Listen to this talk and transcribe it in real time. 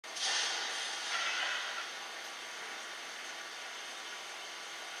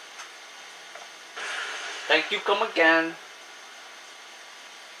Thank you, come again.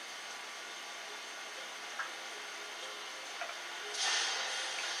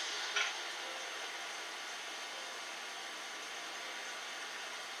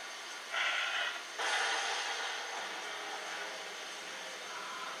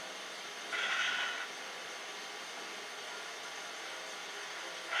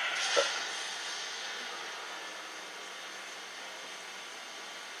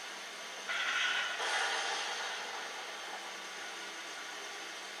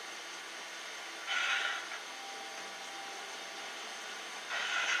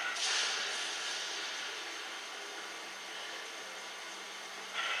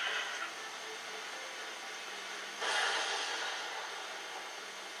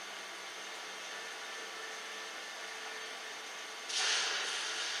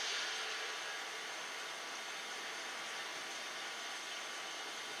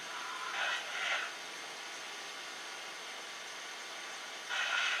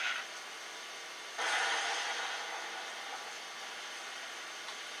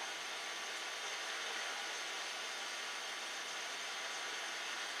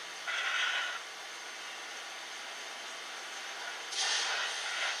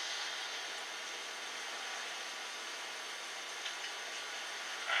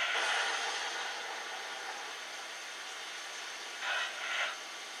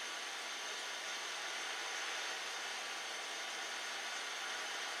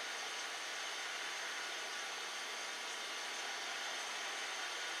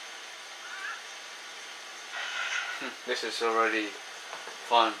 This is already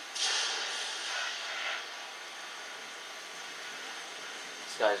fun.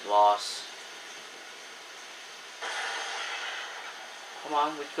 This guy's lost. Come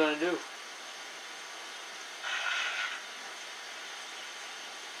on, what you gonna do?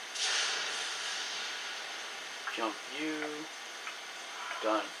 Jump you.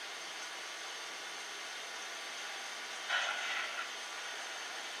 Done.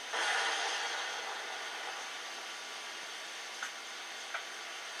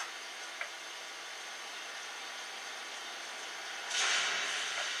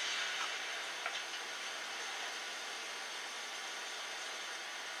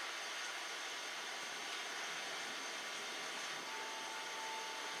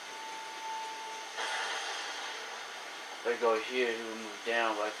 If I go here, he will move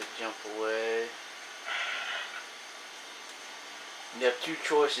down, but I could jump away. You have two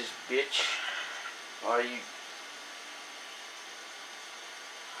choices, bitch. Are you...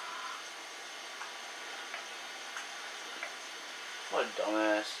 What a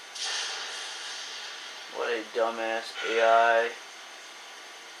dumbass. What a dumbass AI.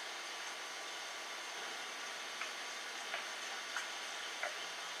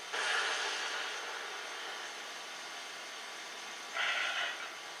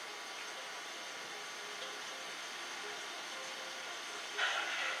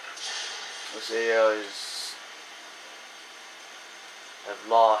 This AI is... I've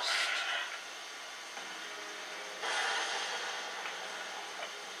lost.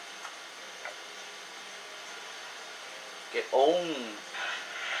 Get owned,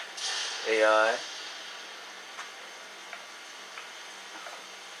 AI.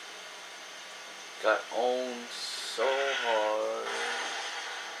 Got owned so hard.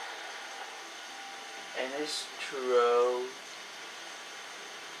 And it's true.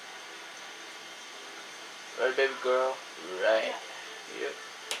 Right, baby girl? Right. Yep.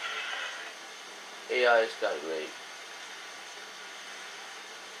 AI's got raped.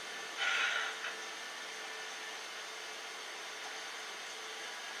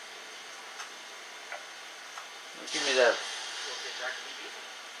 Give me that.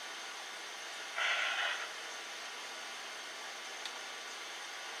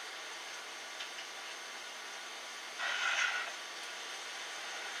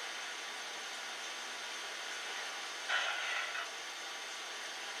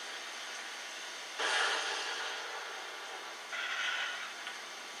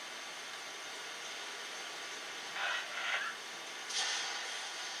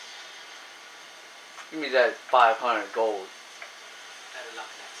 Give me that 500 gold.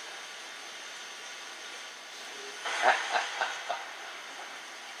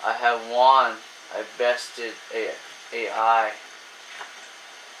 I have won. I bested AI.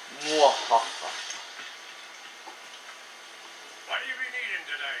 Mwahaha. What do you be needing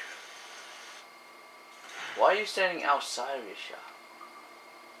today? Why are you standing outside of your shop?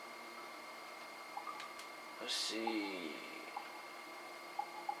 Let's see.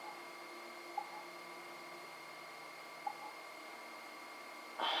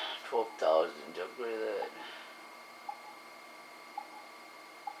 $50,000 to upgrade that.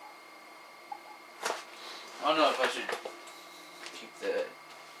 I don't know if I should keep that.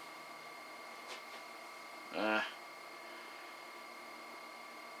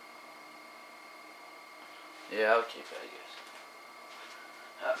 Yeah, I'll keep it, I guess.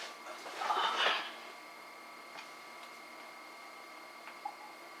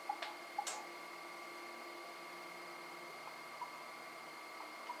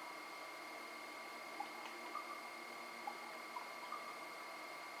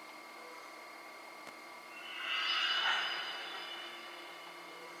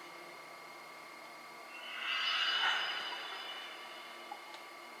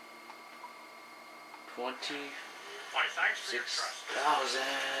 26,000. My thanks for your trust. Have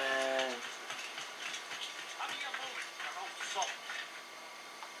me a moment about salt.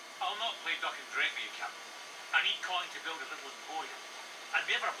 I'll not play duck and drink with you, Captain. I need coin to build a little emporium. I'd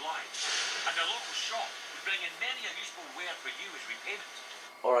be ever obliged. And the local shop would bring in many a useful ware for you as repayment.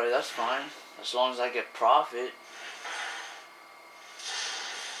 Alright, that's fine. As long as I get profit.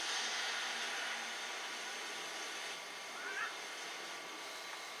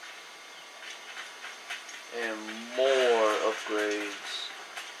 And more upgrades.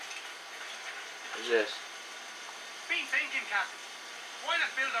 What's this? Been thinking, Captain. Why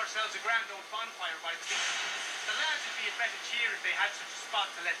not build ourselves a grand old bonfire by the beach? The lads would be in better cheer if they had such a spot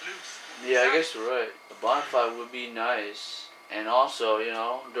to let loose. Yeah, I guess you're right. A bonfire would be nice. And also, you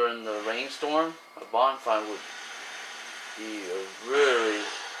know, during the rainstorm, a bonfire would be really,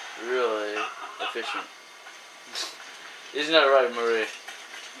 really efficient. Isn't that right, Marie?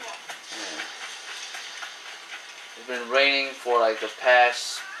 Yeah. It's been raining for like the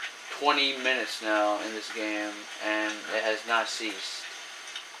past 20 minutes now in this game, and it has not ceased.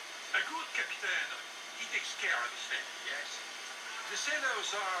 A good captain, he takes care of his men, yes? The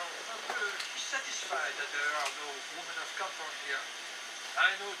sailors are dissatisfied that there are no women of comfort here.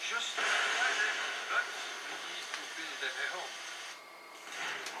 I know just what to buy them, but we need to build them a home.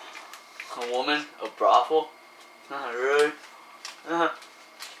 A woman? A brothel? Not really.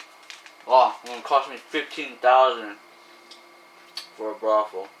 Oh, it's gonna cost me $15,000 for a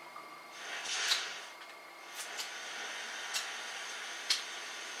brothel.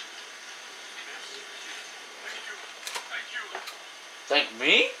 Thank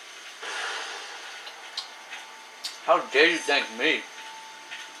me? How dare you thank me?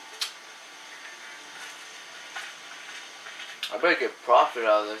 I better get profit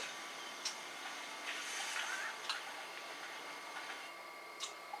out of this.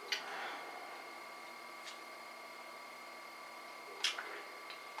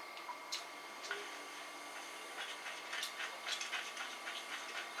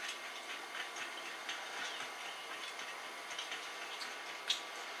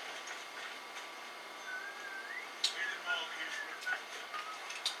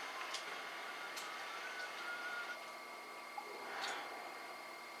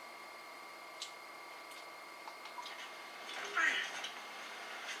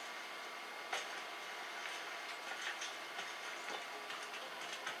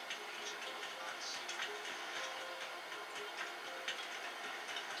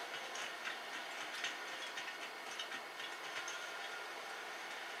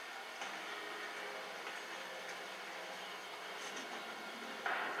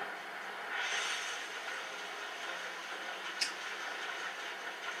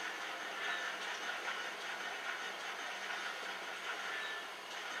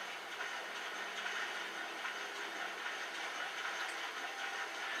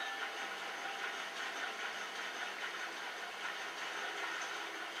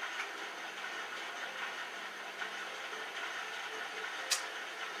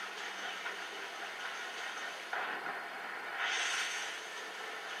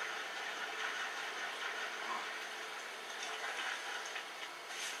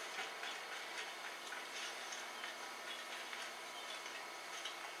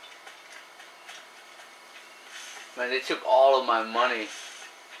 Man, they took all of my money.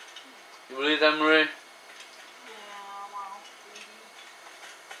 You believe that, Marie? Yeah, well,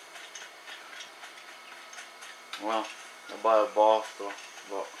 maybe. Well, I bought a brothel,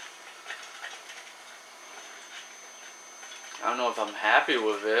 but I don't know if I'm happy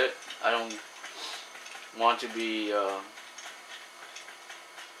with it. I don't want to be,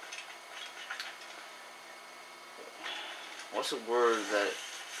 what's the word that,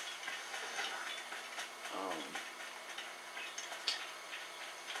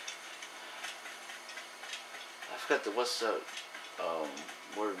 I forgot the, what's the,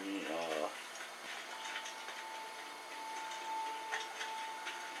 word mean,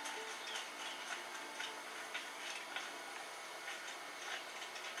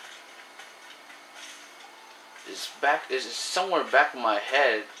 It's somewhere back of my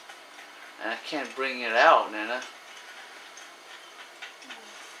head, and I can't bring it out, Nana.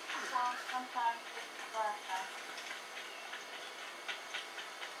 Well, sometimes it's flashback.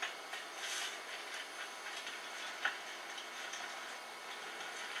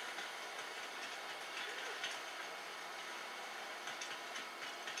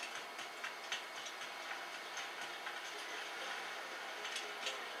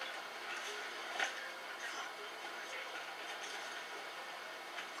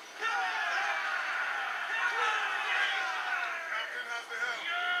 Captain has the helm.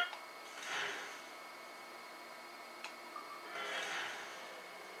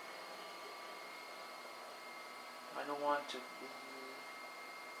 I don't want to. Ahoy,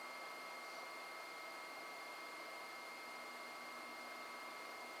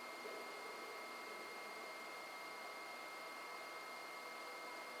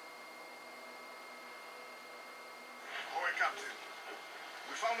 Captain.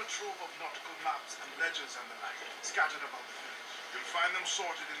 We found a trove of nautical maps and legends and the like scattered about the village. You'll find them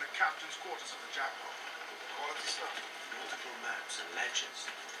sorted in the captain's quarters of the Jackpot. Quality stuff. Nautical maps and legends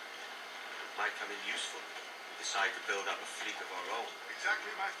might come in useful. We decide to build up a fleet of our own.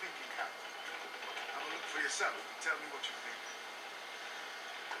 Exactly my thinking, Captain. Have a look for yourself and tell me what you think.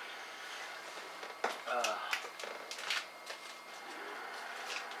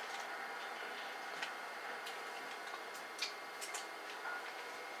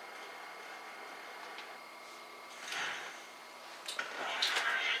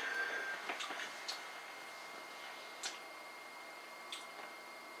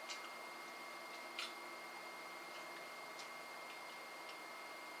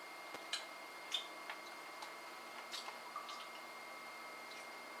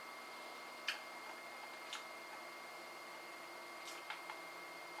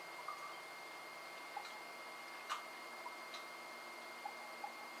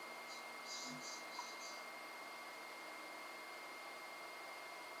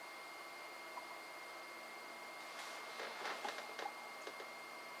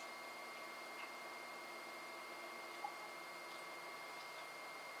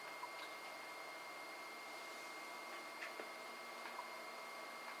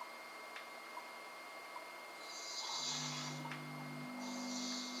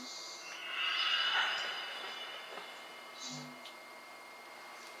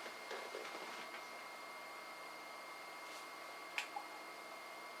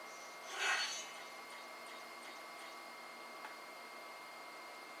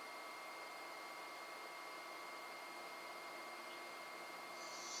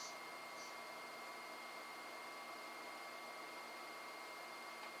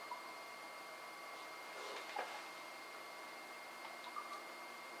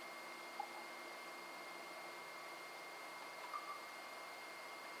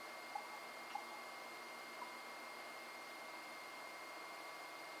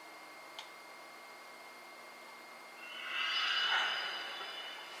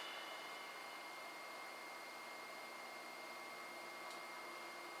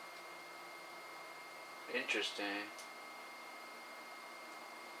 Interesting.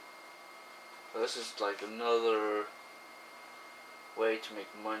 So this is like another way to make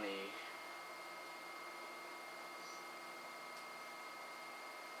money.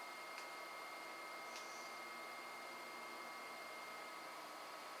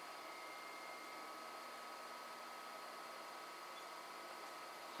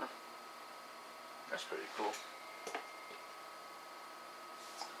 Huh. That's pretty cool.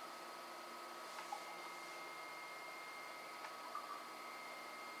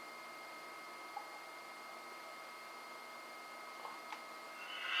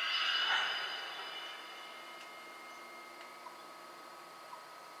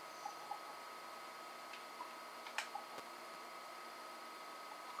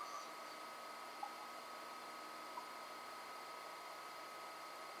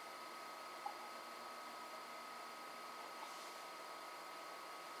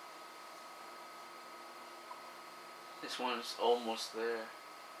 This one's almost there.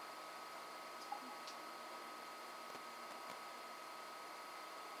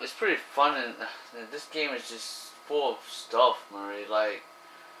 It's pretty fun, and this game is just full of stuff, Murray. Like,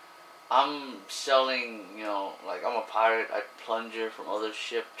 I'm selling, you know, like I'm a pirate. I plunder from other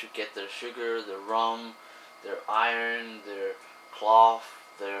ship to get their sugar, their rum, their iron, their cloth,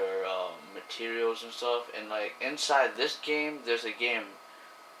 their materials and stuff. And like inside this game, there's a game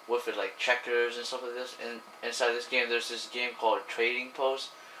with it like checkers and stuff like this. And inside this game, there's this game called Trading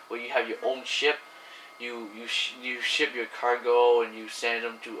Post, where you have your own ship. you ship your cargo and you send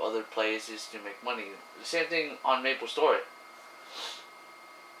them to other places to make money. The same thing on MapleStory.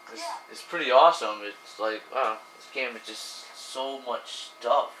 It's pretty awesome. It's like, wow, this game is just so much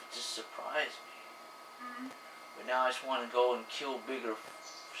stuff. It just surprised me. Mm-hmm. But now I just want to go and kill bigger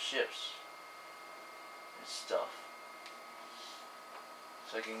ships and stuff,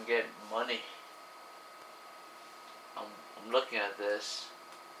 so I can get money. I'm looking at this.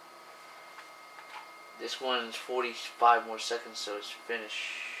 This one's 45 more seconds, so it's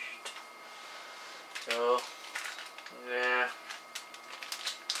finished. So, yeah.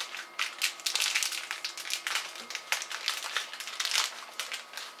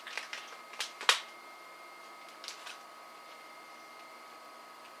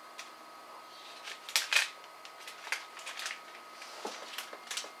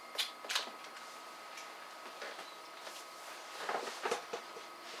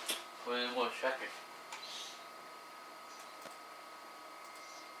 One more second.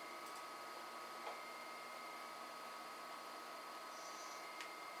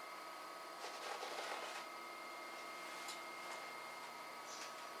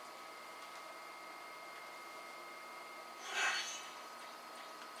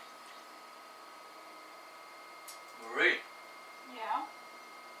 Marie. Yeah.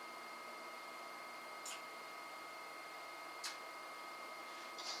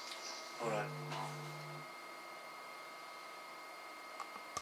 Hold on.